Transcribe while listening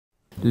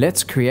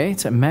Let's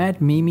create a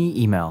Mad Mimi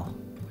email.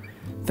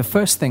 The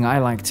first thing I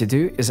like to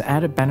do is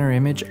add a banner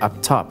image up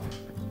top.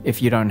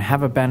 If you don't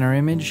have a banner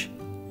image,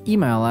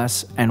 email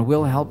us and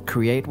we'll help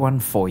create one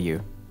for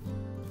you.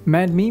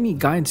 Mad Mimi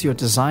guides your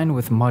design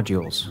with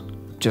modules.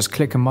 Just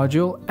click a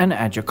module and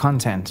add your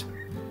content.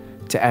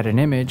 To add an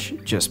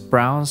image, just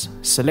browse,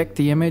 select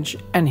the image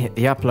and hit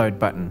the upload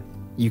button.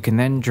 You can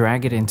then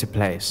drag it into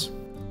place.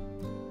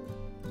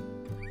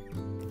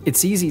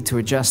 It's easy to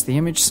adjust the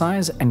image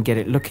size and get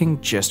it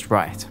looking just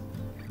right.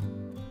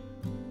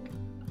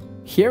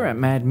 Here at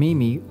Mad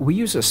Mimi, we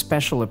use a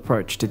special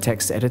approach to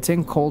text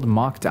editing called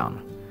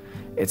Markdown.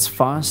 It's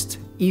fast,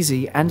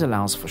 easy, and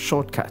allows for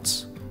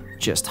shortcuts.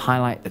 Just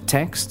highlight the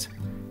text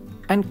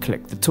and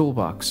click the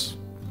toolbox.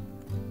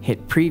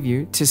 Hit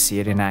preview to see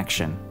it in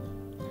action.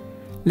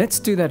 Let's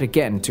do that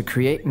again to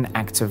create an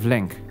active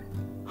link.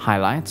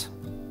 Highlight,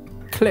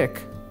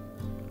 click,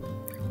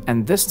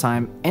 and this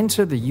time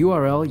enter the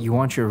URL you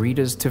want your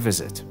readers to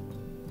visit.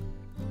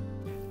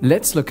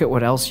 Let's look at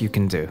what else you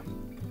can do.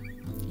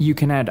 You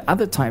can add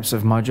other types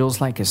of modules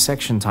like a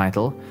section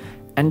title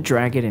and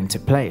drag it into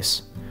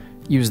place.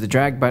 Use the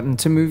drag button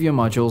to move your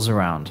modules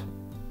around.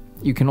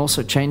 You can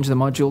also change the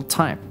module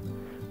type.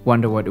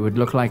 Wonder what it would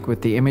look like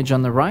with the image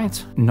on the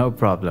right? No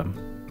problem.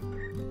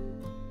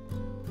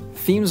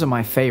 Themes are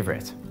my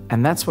favorite,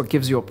 and that's what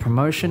gives your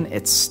promotion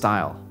its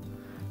style.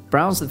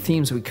 Browse the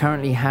themes we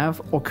currently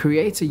have or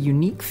create a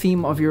unique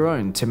theme of your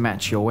own to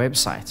match your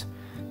website.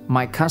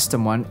 My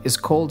custom one is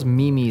called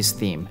Mimi's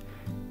theme,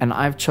 and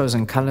I've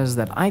chosen colors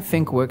that I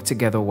think work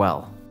together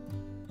well.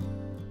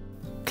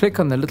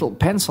 Click on the little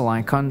pencil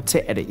icon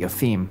to edit your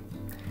theme.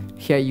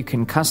 Here you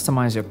can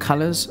customize your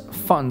colors,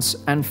 fonts,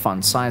 and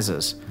font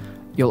sizes.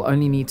 You'll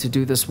only need to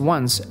do this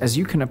once, as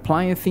you can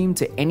apply a theme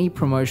to any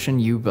promotion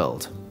you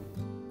build.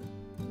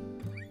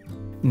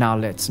 Now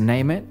let's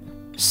name it,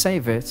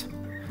 save it,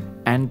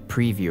 and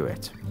preview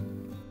it.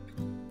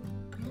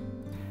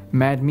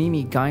 Mad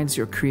Mimi guides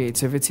your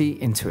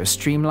creativity into a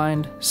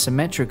streamlined,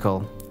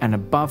 symmetrical, and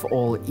above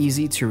all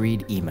easy to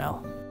read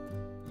email.